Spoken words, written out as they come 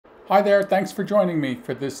Hi there, thanks for joining me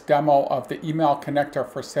for this demo of the email connector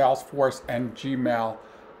for Salesforce and Gmail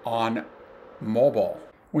on mobile.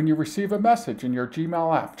 When you receive a message in your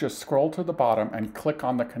Gmail app, just scroll to the bottom and click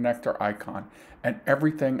on the connector icon, and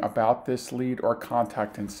everything about this lead or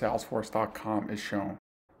contact in Salesforce.com is shown.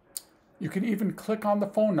 You can even click on the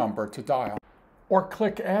phone number to dial, or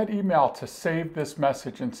click Add Email to save this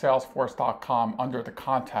message in Salesforce.com under the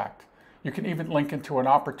contact. You can even link into an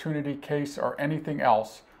opportunity case or anything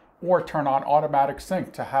else, or turn on automatic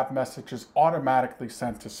sync to have messages automatically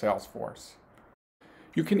sent to Salesforce.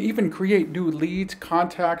 You can even create new leads,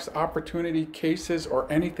 contacts, opportunity cases, or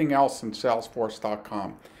anything else in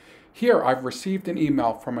Salesforce.com. Here I've received an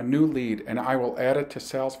email from a new lead and I will add it to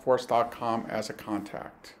Salesforce.com as a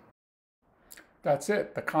contact. That's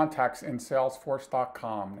it, the contact's in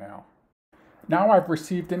Salesforce.com now. Now I've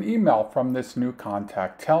received an email from this new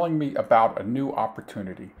contact telling me about a new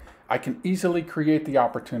opportunity. I can easily create the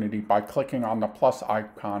opportunity by clicking on the plus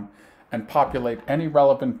icon and populate any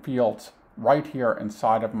relevant fields right here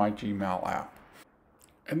inside of my Gmail app.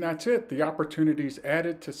 And that's it, the opportunity is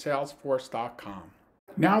added to Salesforce.com.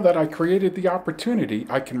 Now that I created the opportunity,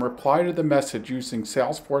 I can reply to the message using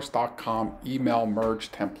Salesforce.com email merge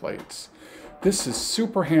templates. This is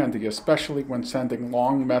super handy, especially when sending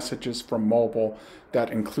long messages from mobile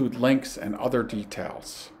that include links and other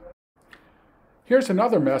details. Here's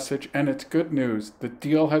another message, and it's good news. The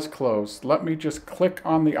deal has closed. Let me just click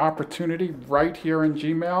on the opportunity right here in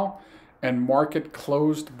Gmail and mark it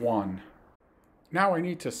closed won. Now I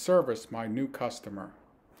need to service my new customer.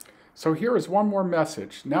 So here is one more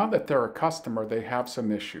message. Now that they're a customer, they have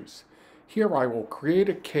some issues. Here I will create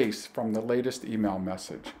a case from the latest email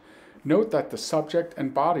message. Note that the subject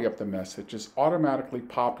and body of the message is automatically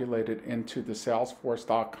populated into the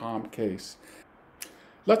Salesforce.com case.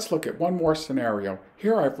 Let's look at one more scenario.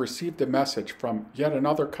 Here I've received a message from yet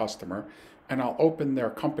another customer, and I'll open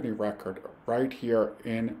their company record right here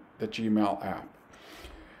in the Gmail app.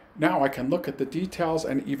 Now I can look at the details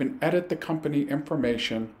and even edit the company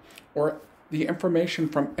information or the information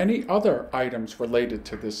from any other items related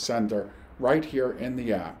to this sender right here in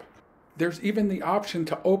the app. There's even the option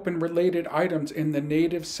to open related items in the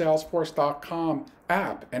native Salesforce.com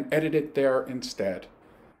app and edit it there instead.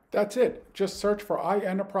 That's it. Just search for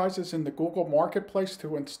iEnterprises in the Google Marketplace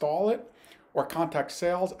to install it, or contact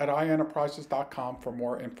sales@ienterprises.com for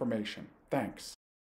more information. Thanks.